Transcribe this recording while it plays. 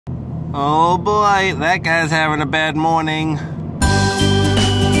Oh boy, that guy's having a bad morning.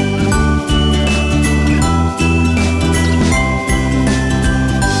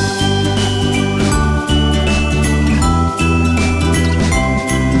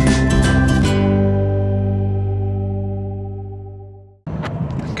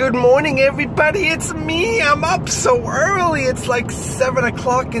 Good morning, everybody. It's me. I'm up so early. It's like 7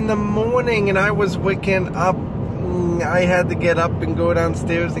 o'clock in the morning and I was waking up. I had to get up and go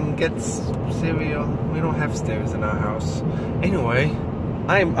downstairs and get cereal. We don't have stairs in our house. Anyway,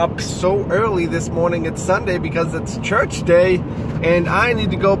 I'm up so early this morning. It's Sunday because it's church day and I need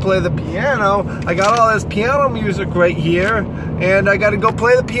to go play the piano. I got all this piano music right here and I got to go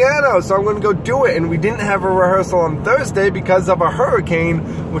play the piano, so I'm going to go do it. And we didn't have a rehearsal on Thursday because of a hurricane,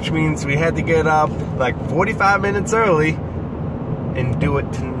 which means we had to get up like 45 minutes early and do it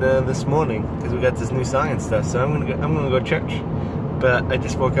this morning because we got this new song and stuff. So I'm gonna go to church, but I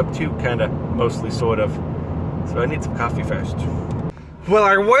just woke up too, kind of, mostly, sort of. So I need some coffee first. Well,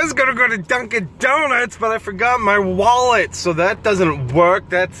 I was gonna go to Dunkin' Donuts, but I forgot my wallet, so that doesn't work.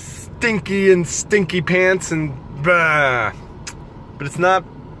 That's stinky and stinky pants and bah. But it's not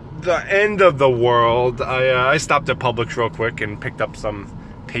the end of the world. I stopped at Publix real quick and picked up some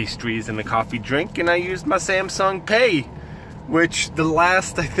pastries and a coffee drink, and I used my Samsung Pay, which the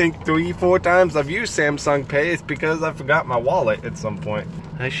last, I think, 3-4 times I've used Samsung Pay is because I forgot my wallet at some point.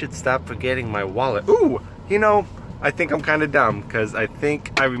 I should stop forgetting my wallet. Ooh, you know, I think I'm kind of dumb because I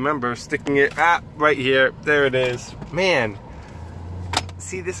think I remember sticking it right here. There it is. Man,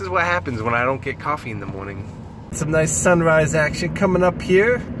 see, this is what happens when I don't get coffee in the morning. Some nice sunrise action coming up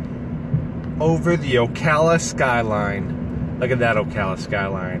here over the Ocala skyline. Look at that Ocala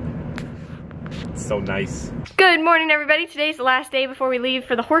skyline. It's so nice. Good morning, everybody. Today's the last day before we leave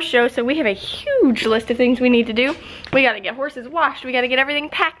for the horse show, so we have a huge list of things we need to do. We gotta get horses washed, we gotta get everything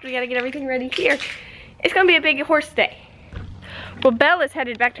packed, we gotta get everything ready here. It's gonna be a big horse day. Well, Belle is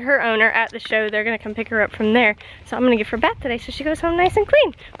headed back to her owner at the show. They're gonna come pick her up from there. So I'm gonna give her a bath today so she goes home nice and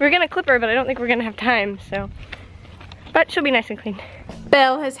clean. We're gonna clip her, but I don't think we're gonna have time, so. But she'll be nice and clean.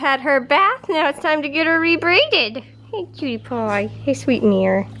 Belle has had her bath. Now it's time to get her rebraided. Hey, cutie pie. Hey, sweet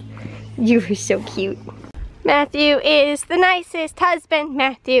mirror. You were so cute. Matthew is the nicest husband.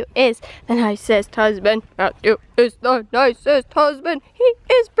 Matthew is the nicest husband. Matthew is the nicest husband. He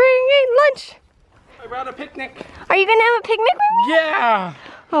is bringing lunch. I brought a picnic. Are you gonna have a picnic with me? Yeah.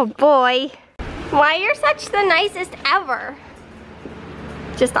 Oh boy. Why, you're such the nicest ever.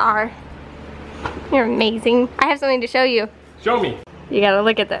 Just are. You're amazing. I have something to show you. Show me. You gotta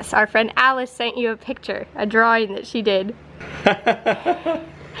look at this. Our friend Alice sent you a picture, a drawing that she did.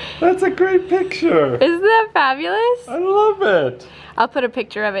 That's a great picture. Isn't that fabulous? I love it. I'll put a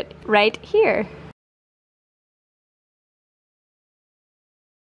picture of it right here.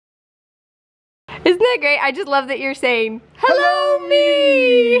 Isn't that great? I just love that you're saying, hello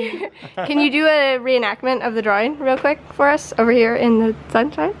me! Can you do a reenactment of the drawing real quick for us over here in the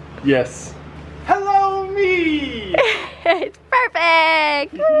sunshine? Yes. Hello me! It's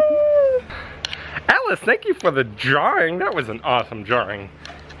perfect! Woo! Alice, thank you for the drawing. That was an awesome drawing.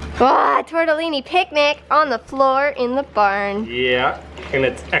 Ah, tortellini picnic on the floor in the barn. Yeah, and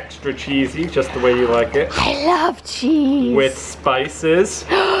it's extra cheesy, just the way you like it. I love cheese. With spices.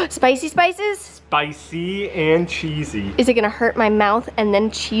 Spicy spices? Spicy and cheesy. Is it gonna hurt my mouth and then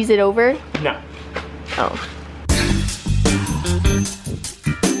cheese it over? No. Oh.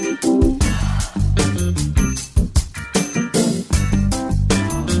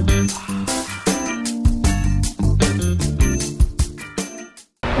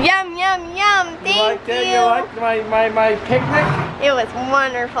 Yum, yum, yum. Thank you. You liked my picnic? It was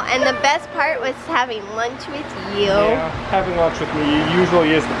wonderful. And the best part was having lunch with you. Yeah, having lunch with me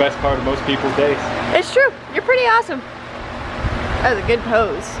usually is the best part of most people's days. It's true. You're pretty awesome. That was a good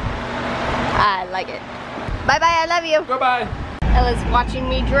pose. I like it. Bye-bye. I love you. Goodbye. Ella's watching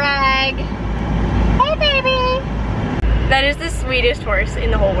me drag. Hey, baby. That is the sweetest horse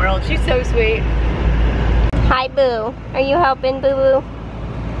in the whole world. She's so sweet. Hi, Boo. Are you helping, Boo-Boo?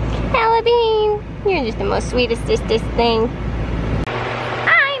 Ella Bean, you're just the most sweetest thing.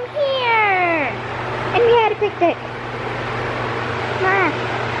 I'm here! And we had a picnic. Bye.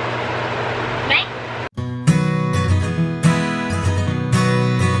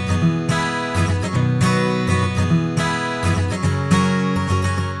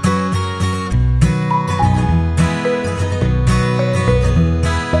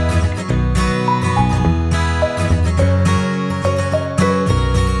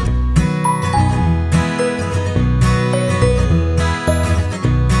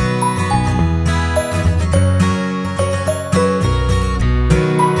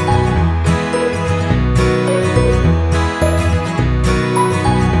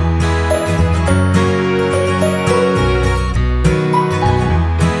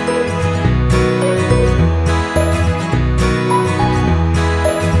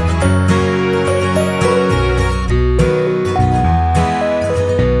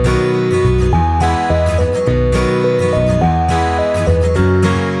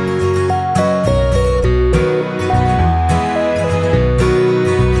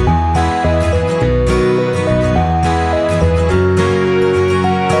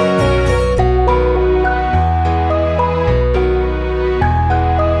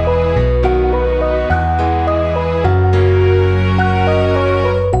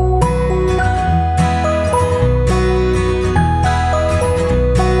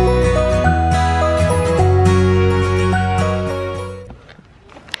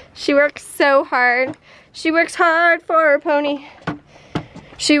 hard. She works hard for her pony.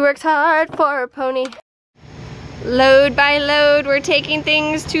 She works hard for her pony. Load by load, we're taking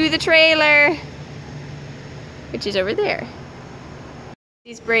things to the trailer, which is over there.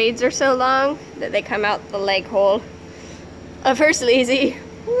 These braids are so long that they come out the leg hole of her sleazy.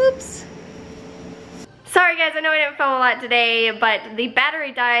 Whoops. Sorry guys, I know I didn't film a lot today, but the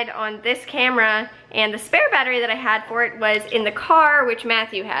battery died on this camera, and the spare battery that I had for it was in the car, which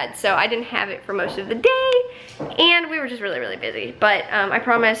Matthew had, so I didn't have it for most of the day, and we were just really, really busy. But I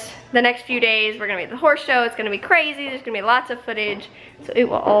promise the next few days we're gonna be at the horse show. It's gonna be crazy. There's gonna be lots of footage, so it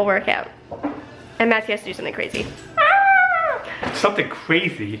will all work out. And Matthew has to do something crazy. Something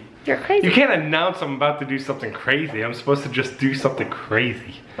crazy? You're crazy. You can't announce I'm about to do something crazy. I'm supposed to just do something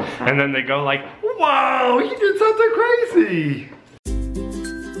crazy. And then they go like, wow, he did something crazy.